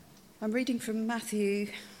I'm reading from Matthew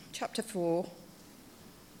chapter 4,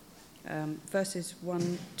 verses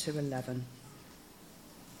 1 to 11.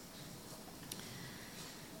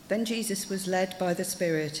 Then Jesus was led by the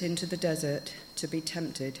Spirit into the desert to be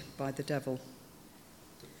tempted by the devil.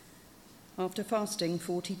 After fasting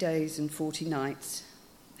 40 days and 40 nights,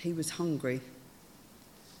 he was hungry.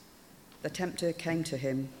 The tempter came to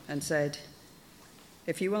him and said,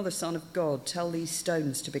 "If you are the Son of God, tell these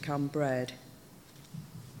stones to become bread."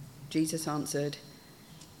 Jesus answered,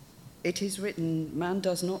 "It is written, man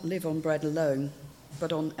does not live on bread alone,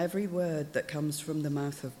 but on every word that comes from the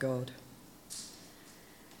mouth of God."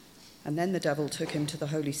 And then the devil took him to the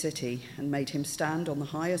holy city and made him stand on the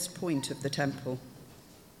highest point of the temple.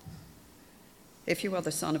 "If you are the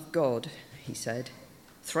Son of God," he said,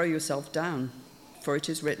 "throw yourself down, for it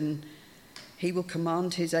is written, he will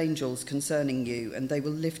command his angels concerning you, and they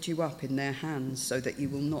will lift you up in their hands so that you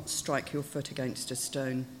will not strike your foot against a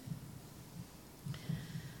stone."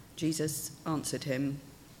 Jesus answered him,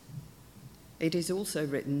 "It is also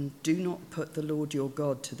written, do not put the Lord your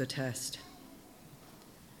God to the test."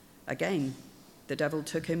 Again, the devil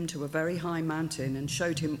took him to a very high mountain and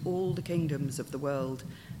showed him all the kingdoms of the world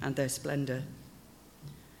and their splendor.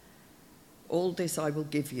 "All this I will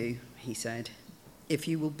give you," he said, "if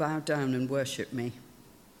you will bow down and worship me."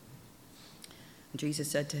 And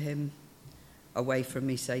Jesus said to him, "Away from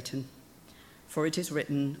me, Satan, for it is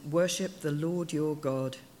written, worship the Lord your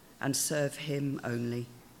God and serve him only."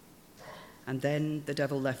 And then the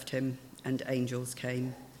devil left him, and angels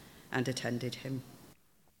came and attended him.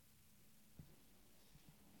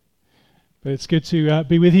 But it's good to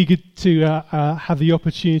be with you, good to have the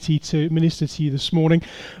opportunity to minister to you this morning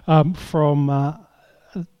from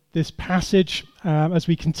this passage as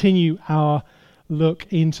we continue our look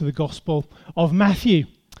into the Gospel of Matthew.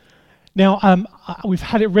 Now, we've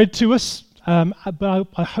had it read to us, but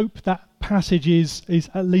I hope that passage is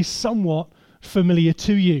at least somewhat familiar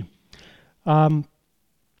to you.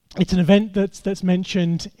 It's an event that's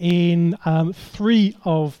mentioned in 3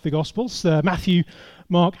 of the Gospels. Matthew,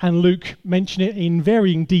 Mark and Luke mention it in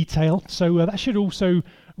varying detail, so that should also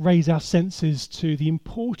raise our senses to the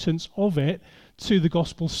importance of it to the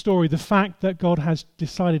Gospel story, the fact that God has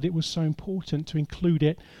decided it was so important to include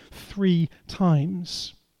it 3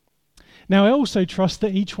 times. Now, I also trust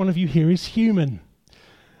that each one of you here is human.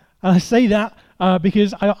 And I say that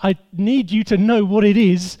because I need you to know what it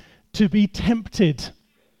is to be tempted.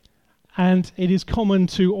 And it is common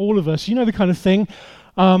to all of us. You know the kind of thing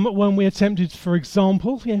when we're tempted, for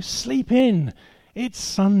example, sleep in. It's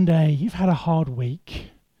Sunday. You've had a hard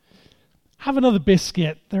week. Have another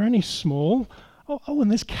biscuit. They're only small. Oh,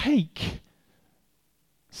 and there's cake.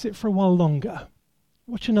 Sit for a while longer.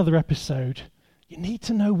 Watch another episode. You need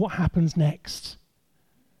to know what happens next.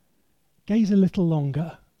 Gaze a little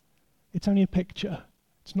longer. It's only a picture.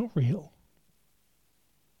 It's not real.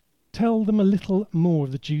 Tell them a little more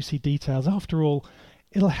of the juicy details. After all,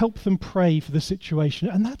 it'll help them pray for the situation,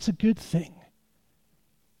 and that's a good thing.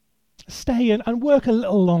 Stay and work a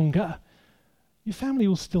little longer. Your family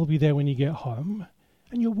will still be there when you get home,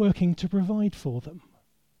 and you're working to provide for them.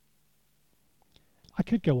 I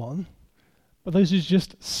could go on, but those are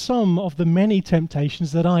just some of the many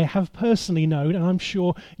temptations that I have personally known, and I'm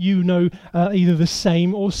sure you know either the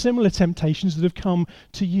same or similar temptations that have come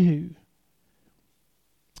to you.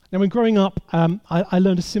 Now, when growing up, I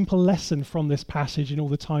learned a simple lesson from this passage in all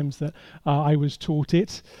the times that I was taught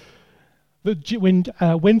it. That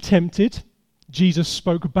when tempted, Jesus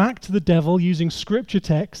spoke back to the devil using scripture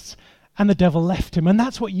texts, and the devil left him. And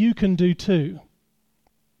that's what you can do too.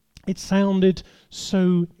 It sounded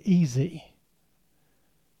so easy.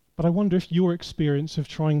 But I wonder if your experience of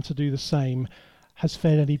trying to do the same has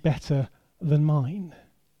fared any better than mine.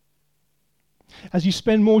 As you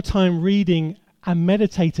spend more time reading and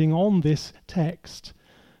meditating on this text,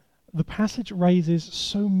 the passage raises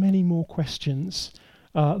so many more questions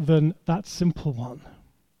than that simple one.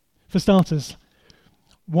 For starters,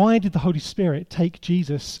 why did the Holy Spirit take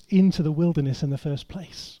Jesus into the wilderness in the first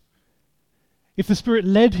place? If the Spirit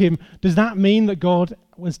led him, does that mean that God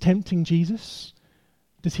was tempting Jesus?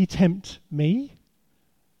 Does he tempt me?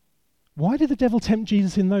 Why did the devil tempt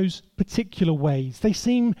Jesus in those particular ways? They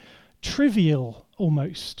seem trivial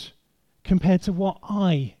almost compared to what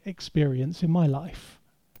I experience in my life.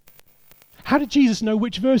 How did Jesus know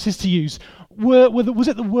which verses to use? Was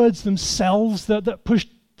it the words themselves that pushed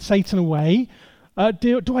Satan away?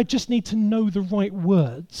 Do I just need to know the right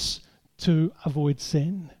words to avoid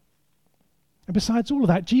sin? And besides all of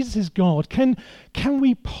that, Jesus is God. Can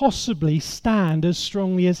we possibly stand as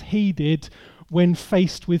strongly as he did when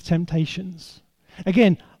faced with temptations?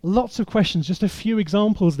 Again, lots of questions, just a few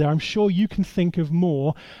examples there. I'm sure you can think of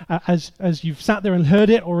more as you've sat there and heard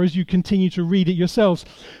it, or as you continue to read it yourselves.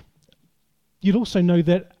 You'd also know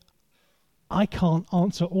that I can't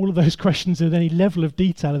answer all of those questions in any level of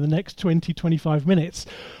detail in the next 20, 25 minutes.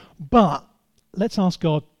 But let's ask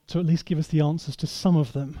God to at least give us the answers to some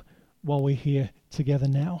of them while we're here together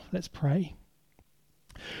now. Let's pray.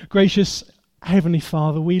 Gracious Heavenly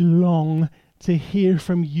Father, we long to hear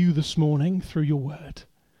from you this morning through your word.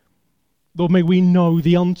 Lord, may we know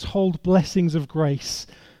the untold blessings of grace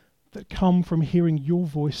that come from hearing your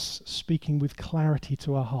voice speaking with clarity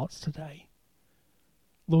to our hearts today.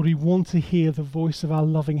 Lord, we want to hear the voice of our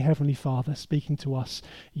loving Heavenly Father speaking to us,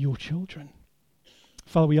 your children.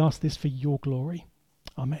 Father, we ask this for your glory.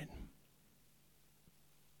 Amen.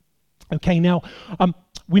 Okay, now,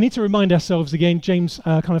 we need to remind ourselves again, James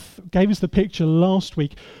kind of gave us the picture last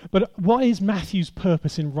week, but what is Matthew's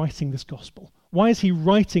purpose in writing this gospel? Why is he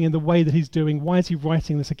writing in the way that he's doing? Why is he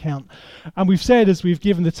writing this account? And we've said, as we've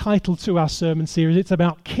given the title to our sermon series, it's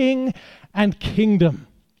about king and kingdom.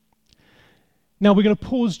 Now, we're going to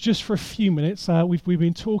pause just for a few minutes. We've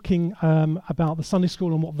been talking about the Sunday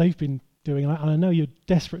school and what they've been doing, and I know you're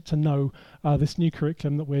desperate to know this new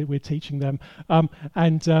curriculum that we're teaching them,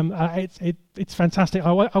 it's fantastic.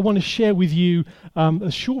 I want to share with you a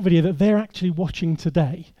short video that they're actually watching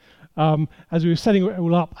today. As we were setting it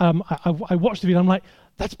all up, I watched the video. I'm like,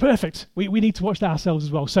 that's perfect. We need to watch that ourselves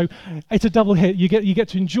as well. So it's a double hit. You get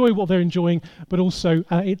to enjoy what they're enjoying, but also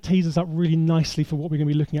it teases up really nicely for what we're going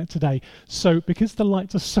to be looking at today. So because the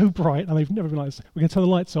lights are so bright, and they've never been like this, we're going to turn the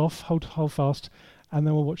lights off, hold fast, and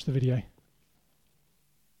then we'll watch the video.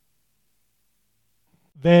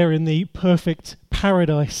 There in the perfect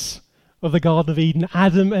paradise of the Garden of Eden,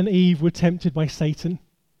 Adam and Eve were tempted by Satan.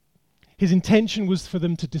 His intention was for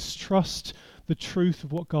them to distrust the truth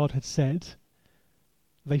of what God had said.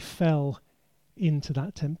 They fell into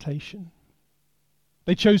that temptation.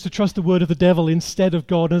 They chose to trust the word of the devil instead of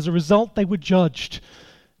God, and as a result, they were judged.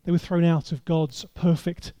 They were thrown out of God's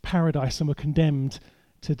perfect paradise and were condemned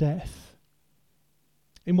to death.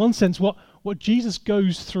 In one sense, what Jesus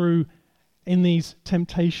goes through in these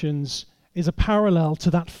temptations is a parallel to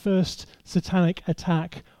that first satanic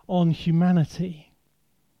attack on humanity.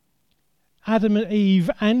 Adam and Eve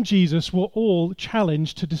and Jesus were all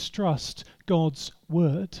challenged to distrust God's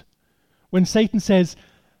word. When Satan says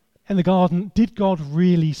in the garden, did God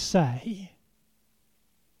really say?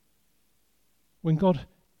 When God,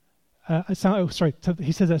 he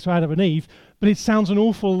says that to Adam and Eve, but it sounds an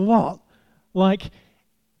awful lot like,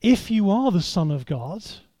 if you are the Son of God,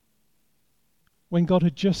 when God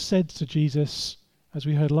had just said to Jesus, as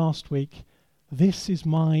we heard last week, this is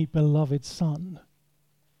my beloved Son.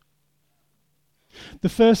 The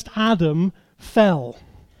first Adam fell.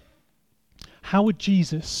 How would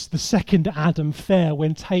Jesus, the second Adam, fare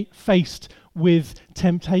when faced with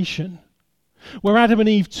temptation? Where Adam and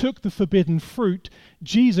Eve took the forbidden fruit,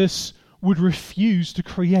 Jesus would refuse to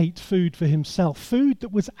create food for himself, food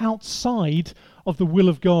that was outside of the will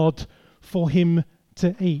of God for him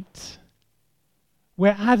to eat.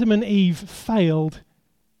 Where Adam and Eve failed,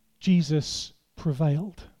 Jesus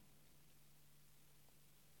prevailed.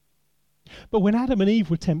 But when Adam and Eve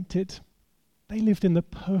were tempted, they lived in the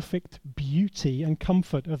perfect beauty and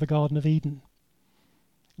comfort of the Garden of Eden.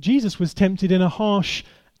 Jesus was tempted in a harsh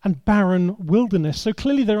and barren wilderness, so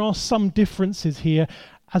clearly there are some differences here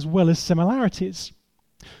as well as similarities.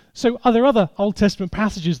 So are there other Old Testament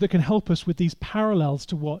passages that can help us with these parallels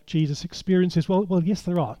to what Jesus experiences? Well, yes,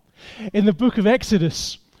 there are. In the book of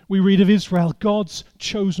Exodus, we read of Israel, God's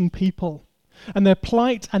chosen people, and their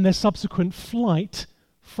plight and their subsequent flight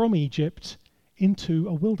from Egypt into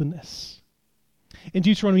a wilderness. In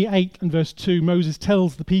Deuteronomy 8 and verse 2, Moses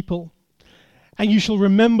tells the people, and you shall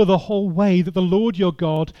remember the whole way that the Lord your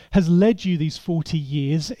God has led you these 40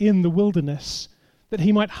 years in the wilderness, that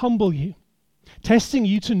he might humble you, testing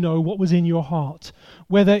you to know what was in your heart,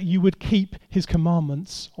 whether you would keep his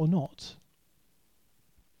commandments or not.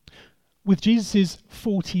 With Jesus'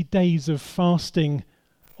 40 days of fasting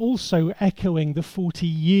also echoing the 40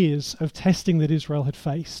 years of testing that Israel had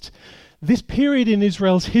faced, this period in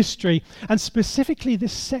Israel's history, and specifically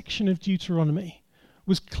this section of Deuteronomy,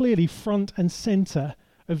 was clearly front and center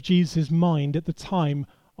of Jesus' mind at the time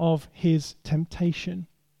of his temptation.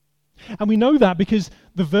 And we know that because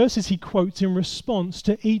the verses he quotes in response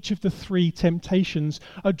to each of the three temptations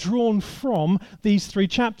are drawn from these three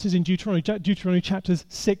chapters in Deuteronomy chapters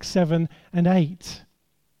 6, 7, and 8.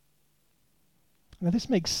 Now this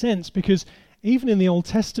makes sense because even in the Old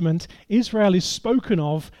Testament, Israel is spoken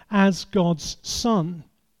of as God's son.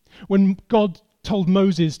 When God told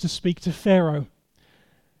Moses to speak to Pharaoh,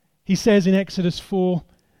 He says in Exodus 4,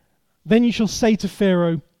 "Then you shall say to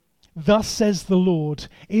Pharaoh, 'Thus says the Lord,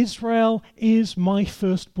 Israel is my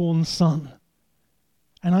firstborn son.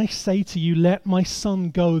 And I say to you, let my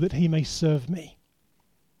son go that he may serve me.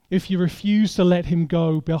 If you refuse to let him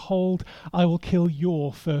go, behold, I will kill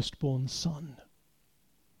your firstborn son.'"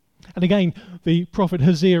 And again, the prophet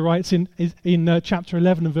Hosea writes in chapter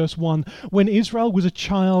 11 and verse 1, "When Israel was a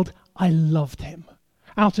child, I loved him.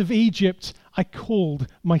 Out of Egypt I called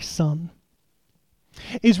my son."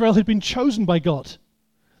 Israel had been chosen by God.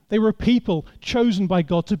 They were a people chosen by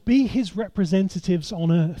God to be his representatives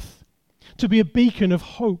on earth, to be a beacon of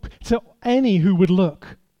hope to any who would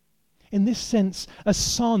look. In this sense, a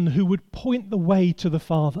son who would point the way to the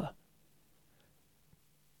Father.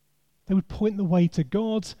 They would point the way to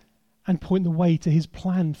God and point the way to his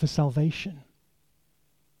plan for salvation.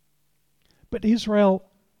 But Israel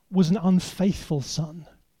was an unfaithful son.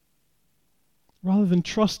 Rather than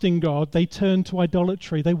trusting God, they turned to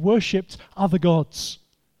idolatry. They worshipped other gods.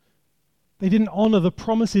 They didn't honor the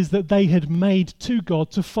promises that they had made to God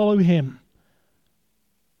to follow him.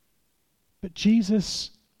 But Jesus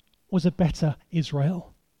was a better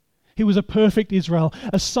Israel. He was a perfect Israel,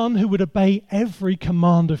 a son who would obey every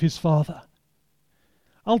command of his Father.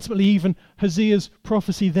 Ultimately, even Hosea's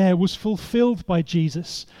prophecy there was fulfilled by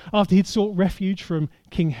Jesus after he'd sought refuge from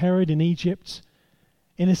King Herod in Egypt.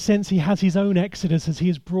 In a sense, he has his own exodus as he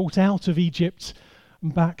is brought out of Egypt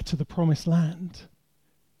and back to the promised land.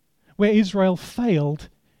 Where Israel failed,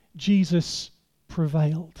 Jesus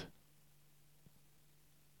prevailed.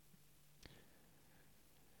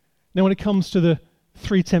 Now, when it comes to the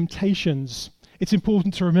three temptations, it's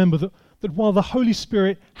important to remember that while the Holy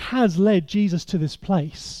Spirit has led Jesus to this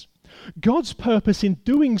place, God's purpose in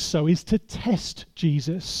doing so is to test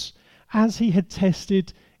Jesus as he had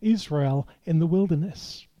tested Israel in the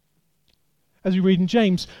wilderness. As we read in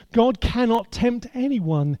James, God cannot tempt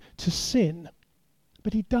anyone to sin,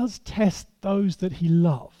 but he does test those that he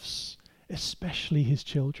loves, especially his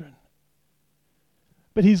children.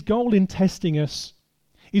 But his goal in testing us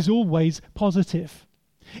is always positive.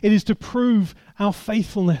 It is to prove our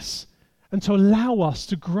faithfulness and to allow us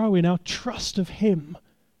to grow in our trust of him,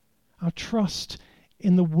 our trust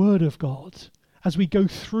in the Word of God as we go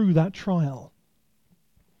through that trial.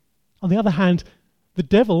 On the other hand, the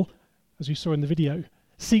devil, as you saw in the video,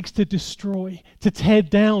 seeks to destroy, to tear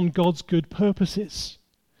down God's good purposes,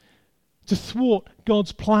 to thwart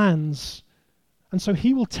God's plans. And so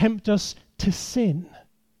he will tempt us to sin.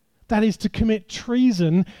 That is, to commit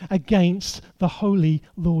treason against the holy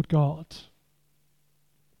Lord God.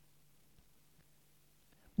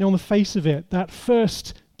 Now, on the face of it, that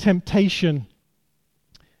first temptation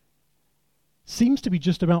seems to be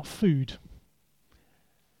just about food.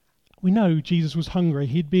 We know Jesus was hungry.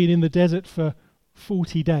 He'd been in the desert for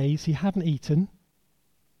 40 days. He hadn't eaten.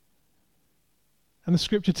 And the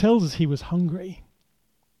scripture tells us he was hungry.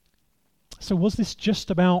 So was this just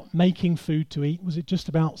about making food to eat? Was it just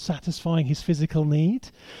about satisfying his physical need?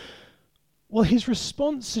 Well, his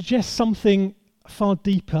response suggests something far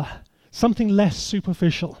deeper, something less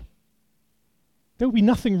superficial. There would be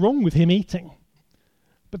nothing wrong with him eating,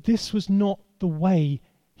 but this was not the way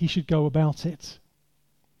he should go about it.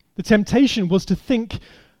 The temptation was to think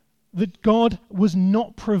that God was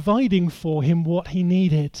not providing for him what he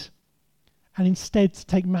needed, and instead to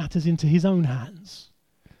take matters into his own hands,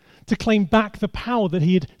 to claim back the power that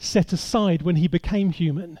he had set aside when he became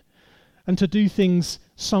human, and to do things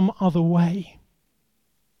some other way.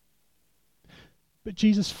 But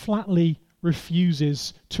Jesus flatly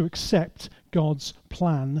refuses to accept God's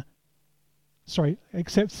plan.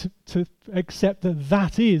 Accept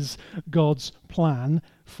that is God's plan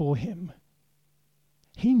for him.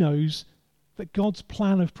 He knows that God's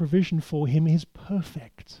plan of provision for him is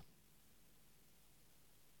perfect.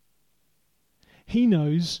 He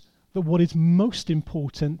knows that what is most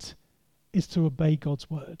important is to obey God's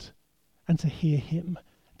word and to hear him,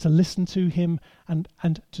 to listen to him and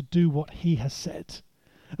to do what he has said.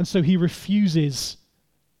 And so he refuses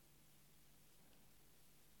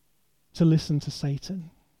to listen to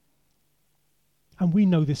Satan. And we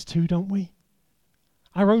know this too, don't we?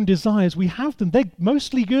 Our own desires, we have them. They're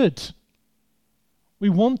mostly good. We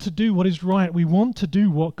want to do what is right. We want to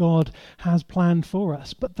do what God has planned for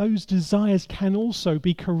us. But those desires can also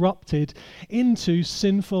be corrupted into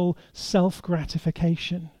sinful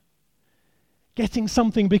self-gratification. Getting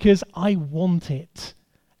something because I want it,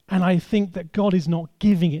 and I think that God is not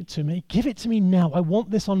giving it to me. Give it to me now. I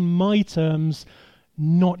want this on my terms,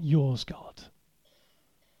 not yours, God.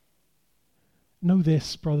 Know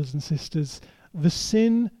this, brothers and sisters,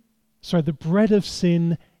 the bread of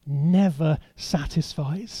sin never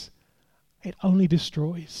satisfies. it only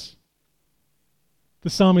destroys. The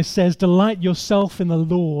psalmist says, "Delight yourself in the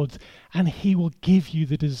Lord, and he will give you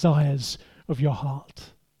the desires of your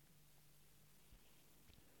heart."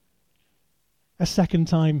 A second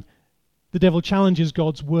time, the devil challenges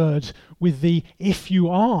God's word with the "if you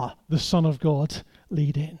are the Son of God"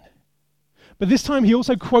 lead in. But this time he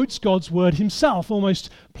also quotes God's word himself, almost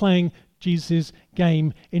playing Jesus'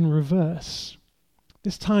 game in reverse.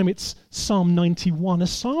 This time it's Psalm 91, a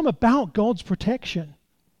psalm about God's protection.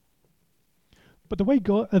 But the way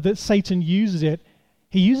that Satan uses it,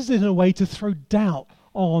 he uses it in a way to throw doubt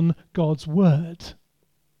on God's word.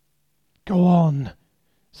 "Go on,"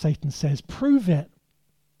 Satan says, "prove it.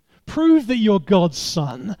 Prove that you're God's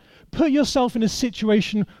son. Put yourself in a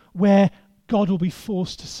situation where God will be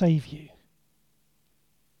forced to save you."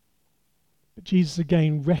 But Jesus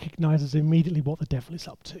again recognizes immediately what the devil is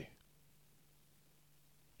up to.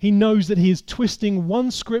 He knows that he is twisting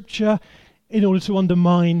one scripture in order to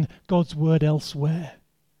undermine God's word elsewhere.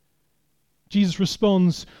 Jesus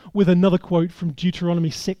responds with another quote from Deuteronomy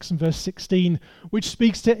 6 and verse 16, which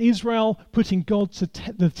speaks to Israel putting God to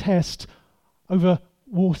the test over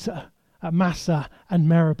water at Massah and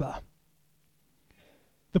Meribah,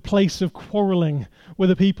 the place of quarreling, where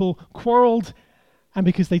the people quarreled, and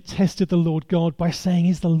because they tested the Lord God by saying,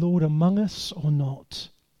 "Is the Lord among us or not?"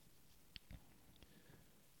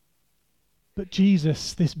 But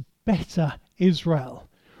Jesus, this better Israel,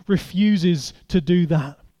 refuses to do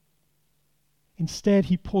that. Instead,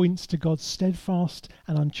 he points to God's steadfast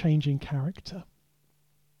and unchanging character.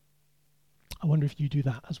 I wonder if you do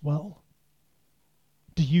that as well.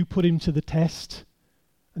 Do you put him to the test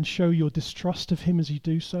and show your distrust of him as you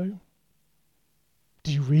do so?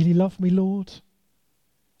 Do you really love me, Lord?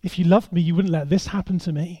 If you loved me, you wouldn't let this happen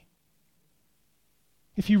to me.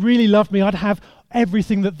 If you really loved me, I'd have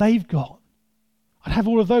everything that they've got. I'd have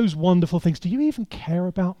all of those wonderful things. Do you even care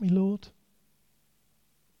about me, Lord?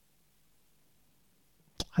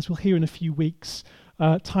 As we'll hear in a few weeks'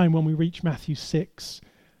 time when we reach Matthew 6,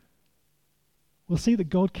 we'll see that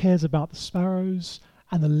God cares about the sparrows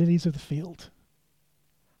and the lilies of the field.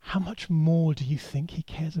 How much more do you think he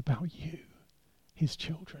cares about you, his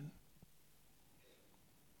children?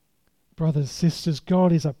 Brothers, sisters,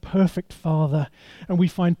 God is a perfect Father, and we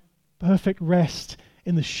find perfect rest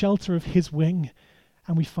in the shelter of his wing,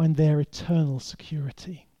 and we find there eternal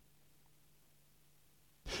security.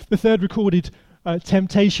 The third recorded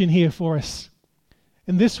temptation here for us.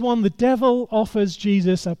 In this one, the devil offers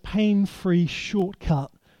Jesus a pain-free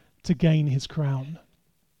shortcut to gain his crown.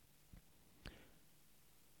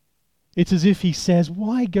 It's as if he says,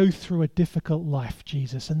 "Why go through a difficult life,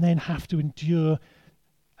 Jesus, and then have to endure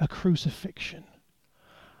a crucifixion?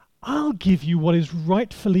 I'll give you what is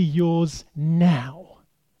rightfully yours now.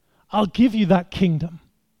 I'll give you that kingdom.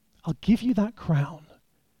 I'll give you that crown.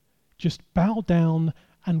 Just bow down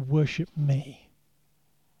and worship me."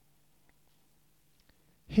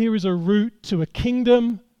 Here is a route to a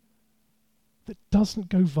kingdom that doesn't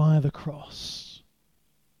go via the cross.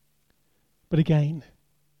 But again,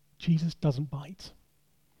 Jesus doesn't bite.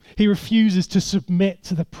 He refuses to submit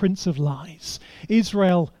to the prince of lies.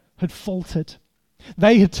 Israel had faltered.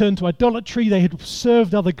 They had turned to idolatry. They had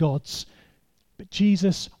served other gods. But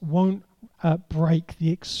Jesus won't break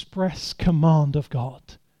the express command of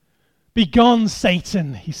God. "Begone,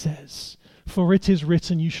 Satan," he says, "for it is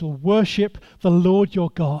written, you shall worship the Lord your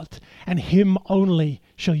God, and him only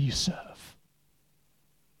shall you serve."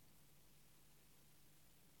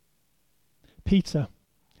 Peter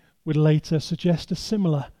would later suggest a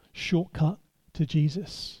similar shortcut to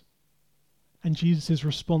Jesus, and Jesus'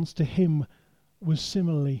 response to him was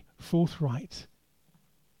similarly forthright.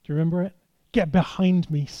 Do you remember it? "Get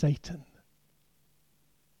behind me, Satan."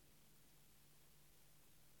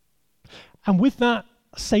 And with that,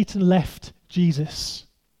 Satan left Jesus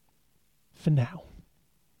for now.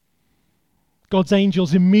 God's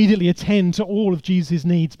angels immediately attend to all of Jesus'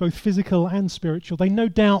 needs, both physical and spiritual. They no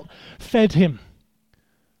doubt fed him.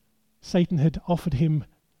 Satan had offered him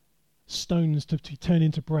stones to turn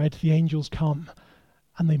into bread. The angels come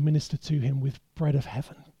and they minister to him with bread of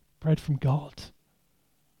heaven, bread from God.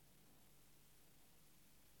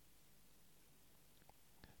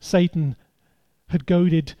 Satan had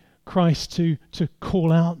goaded Christ to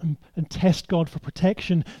call out and test God for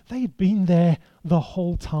protection. They had been there the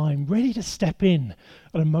whole time, ready to step in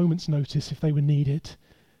at a moment's notice if they were needed,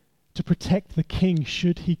 to protect the king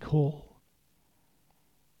should he call.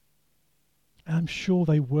 And I'm sure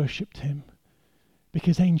they worshipped him,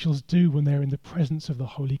 because angels do when they're in the presence of the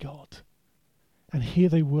Holy God. And here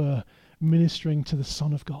they were, ministering to the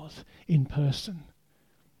Son of God in person.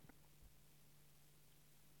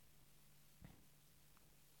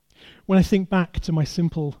 when I think back to my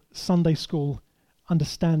simple Sunday school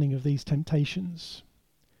understanding of these temptations,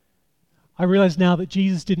 I realize now that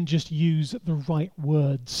Jesus didn't just use the right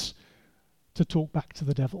words to talk back to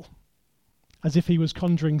the devil, as if he was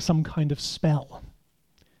conjuring some kind of spell.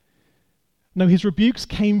 No, his rebukes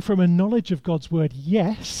came from a knowledge of God's word,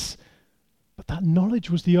 yes, but that knowledge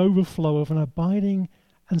was the overflow of an abiding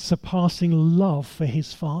and surpassing love for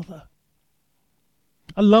his Father.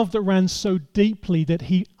 A love that ran so deeply that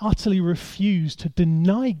he utterly refused to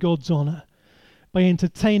deny God's honor by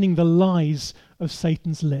entertaining the lies of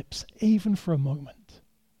Satan's lips, even for a moment.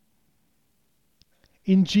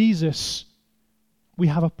 In Jesus, we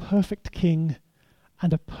have a perfect King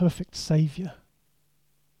and a perfect Savior.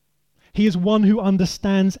 He is one who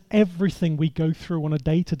understands everything we go through on a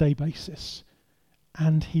day-to-day basis,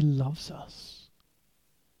 and he loves us.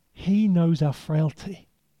 He knows our frailty.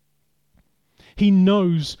 He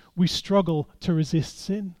knows we struggle to resist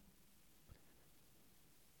sin.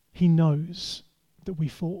 He knows that we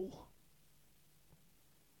fall.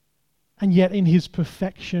 And yet in his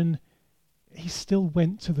perfection, he still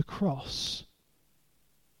went to the cross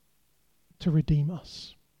to redeem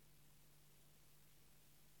us.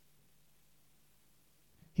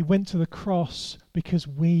 He went to the cross because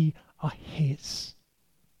we are his.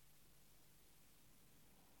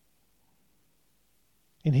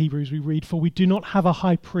 In Hebrews we read, "For we do not have a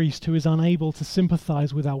high priest who is unable to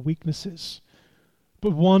sympathize with our weaknesses,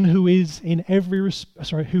 but one who in every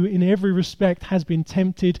respect has been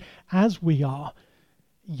tempted as we are,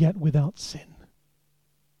 yet without sin."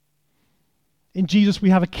 In Jesus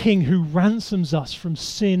we have a King who ransoms us from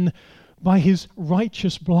sin by his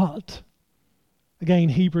righteous blood. Again,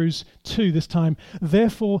 Hebrews 2 this time.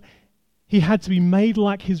 "Therefore he had to be made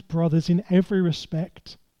like his brothers in every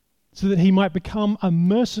respect, so that he might become a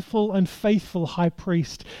merciful and faithful high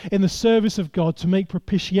priest in the service of God to make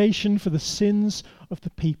propitiation for the sins of the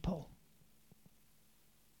people."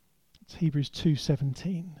 It's Hebrews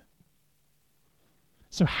 2:17.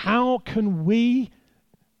 So how can we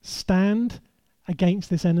stand against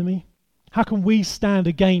this enemy? How can we stand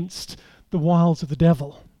against the wiles of the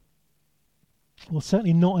devil? Well,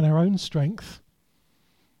 certainly not in our own strength.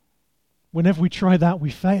 Whenever we try that, we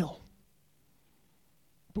fail.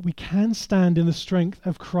 But we can stand in the strength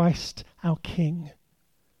of Christ, our King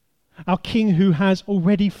who has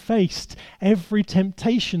already faced every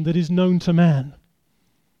temptation that is known to man.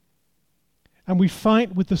 And we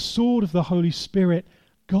fight with the sword of the Holy Spirit,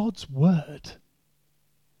 God's word.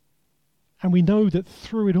 And we know that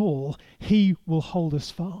through it all, he will hold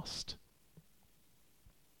us fast.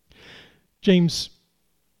 James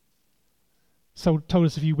told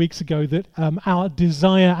us a few weeks ago that our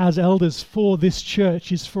desire as elders for this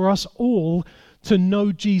church is for us all to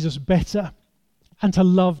know Jesus better and to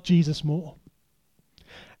love Jesus more.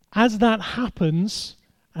 As that happens,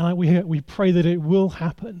 and we pray that it will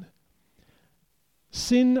happen,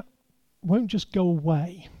 sin won't just go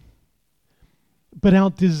away, but our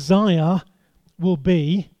desire will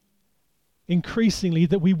be increasingly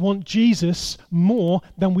that we want Jesus more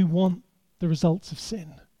than we want the results of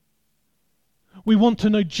sin. We want to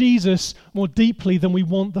know Jesus more deeply than we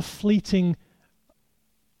want the fleeting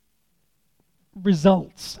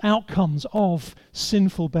results, outcomes of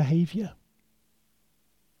sinful behavior.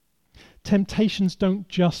 Temptations don't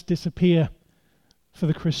just disappear for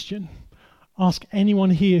the Christian. Ask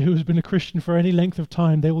anyone here who has been a Christian for any length of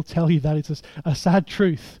time, they will tell you that it's a sad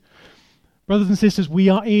truth. Brothers and sisters, we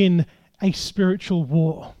are in a spiritual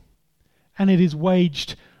war, and it is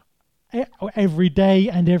waged every day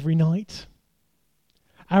and every night.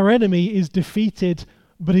 Our enemy is defeated,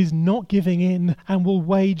 but is not giving in and will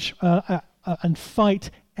wage and fight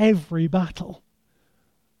every battle.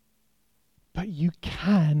 But you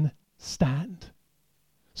can stand.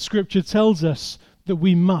 Scripture tells us that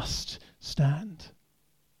we must stand.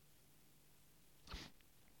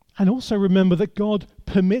 And also remember that God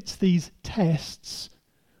permits these tests,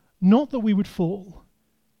 not that we would fall,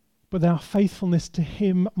 but that our faithfulness to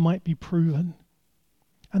him might be proven.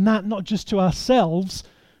 And that not just to ourselves,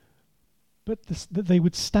 but that they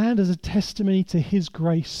would stand as a testimony to his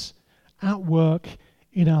grace at work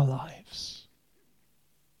in our lives.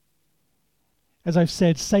 As I've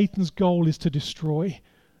said, Satan's goal is to destroy,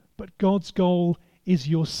 but God's goal is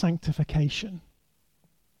your sanctification.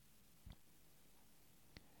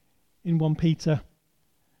 In 1 Peter,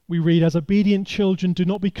 we read, "As obedient children, do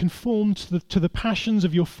not be conformed to the passions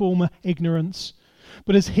of your former ignorance,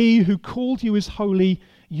 but as he who called you is holy,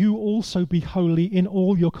 you also be holy in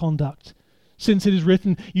all your conduct. Since it is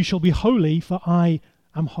written, you shall be holy, for I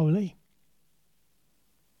am holy."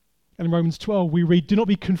 And in Romans 12 we read, "Do not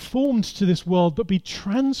be conformed to this world, but be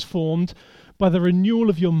transformed by the renewal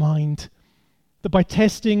of your mind, that by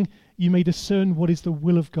testing you may discern what is the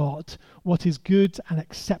will of God, what is good and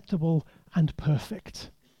acceptable and perfect."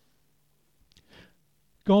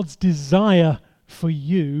 God's desire for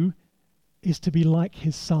you is to be like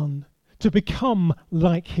his Son, to become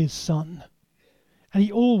like his Son. And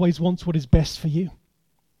he always wants what is best for you.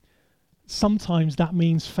 Sometimes that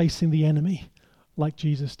means facing the enemy like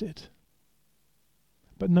Jesus did.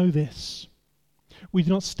 But know this, we do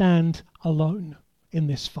not stand alone in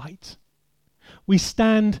this fight. We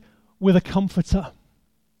stand with a comforter.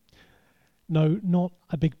 No, not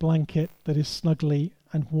a big blanket that is snugly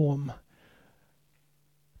and warm.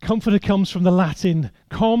 Comforter comes from the Latin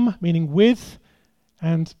com, meaning with,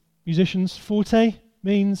 and musicians, forte,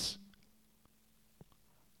 means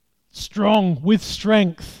strong, with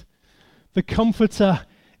strength. The comforter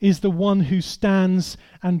is the one who stands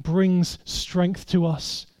and brings strength to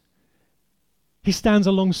us. He stands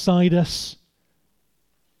alongside us.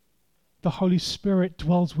 The Holy Spirit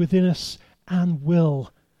dwells within us and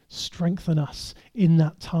will strengthen us in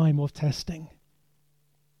that time of testing.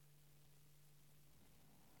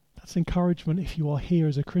 That's encouragement if you are here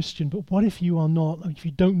as a Christian. But what if you are not? If you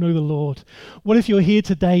don't know the Lord? What if you're here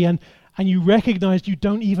today and you recognize you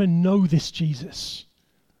don't even know this Jesus?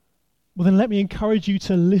 Well, then let me encourage you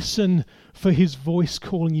to listen for his voice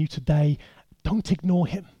calling you today. Don't ignore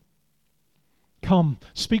him. Come,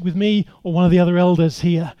 speak with me or one of the other elders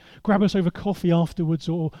here. Grab us over coffee afterwards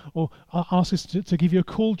or ask us to give you a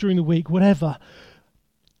call during the week, whatever.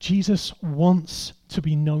 Jesus wants to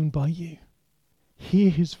be known by you. Hear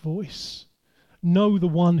his voice. Know the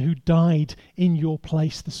one who died in your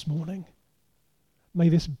place this morning. May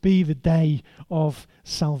this be the day of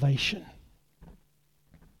salvation.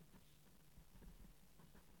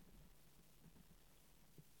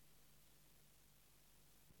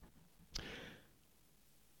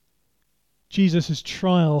 Jesus'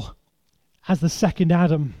 trial as the second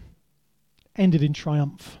Adam ended in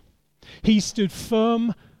triumph. He stood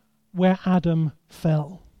firm where Adam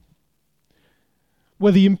fell.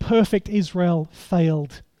 Where the imperfect Israel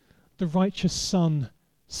failed, the righteous Son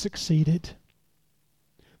succeeded.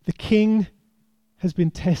 The King has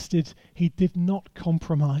been tested. He did not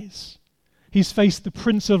compromise. He's faced the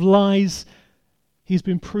prince of lies. He's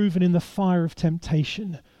been proven in the fire of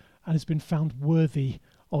temptation and has been found worthy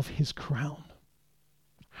of his crown.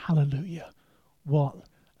 Hallelujah. What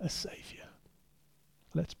a Saviour.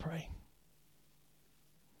 Let's pray.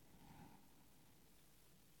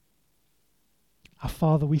 Our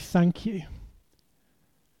Father, we thank you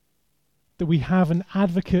that we have an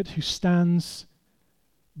advocate who stands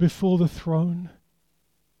before the throne,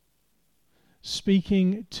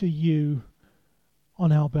 speaking to you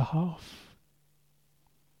on our behalf.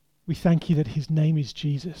 We thank you that his name is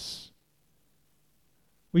Jesus.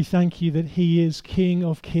 We thank you that he is King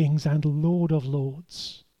of kings and Lord of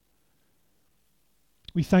lords.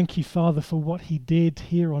 We thank you, Father, for what he did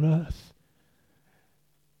here on earth.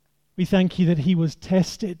 We thank you that he was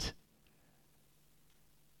tested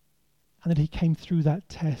and that he came through that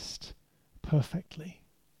test perfectly.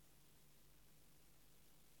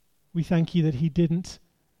 We thank you that he didn't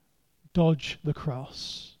dodge the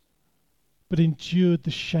cross, but endured the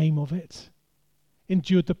shame of it,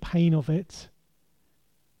 endured the pain of it,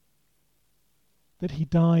 that he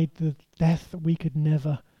died the death that we could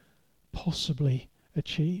never possibly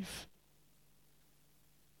achieve,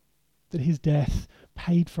 that his death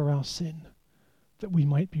paid for our sin, that we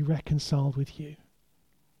might be reconciled with you.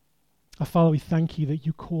 Our Father, we thank you that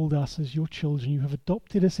you called us as your children. You have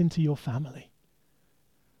adopted us into your family.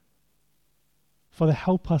 Father,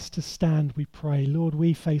 help us to stand, we pray. Lord,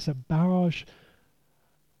 we face a barrage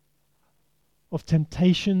of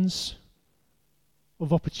temptations,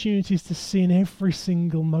 of opportunities to sin every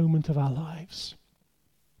single moment of our lives.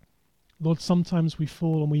 Lord, sometimes we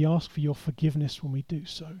fall and we ask for your forgiveness when we do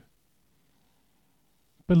so.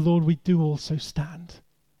 But Lord, we do also stand.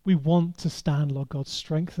 We want to stand, Lord God.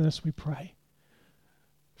 Strengthen us, we pray.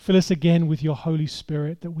 Fill us again with your Holy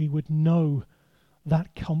Spirit that we would know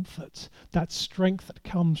that comfort, that strength that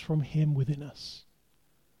comes from him within us.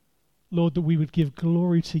 Lord, that we would give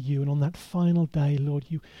glory to you, and on that final day, Lord,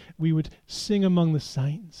 we would sing among the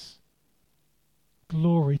saints,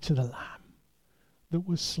 glory to the Lamb that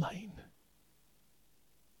was slain.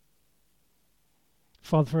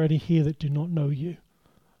 Father, for any here that do not know you,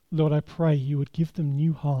 Lord, I pray you would give them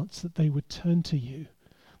new hearts, that they would turn to you,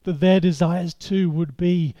 that their desires too would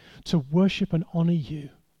be to worship and honor you.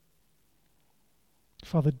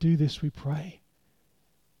 Father, do this, we pray,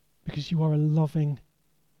 because you are a loving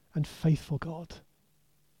and faithful God.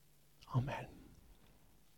 Amen.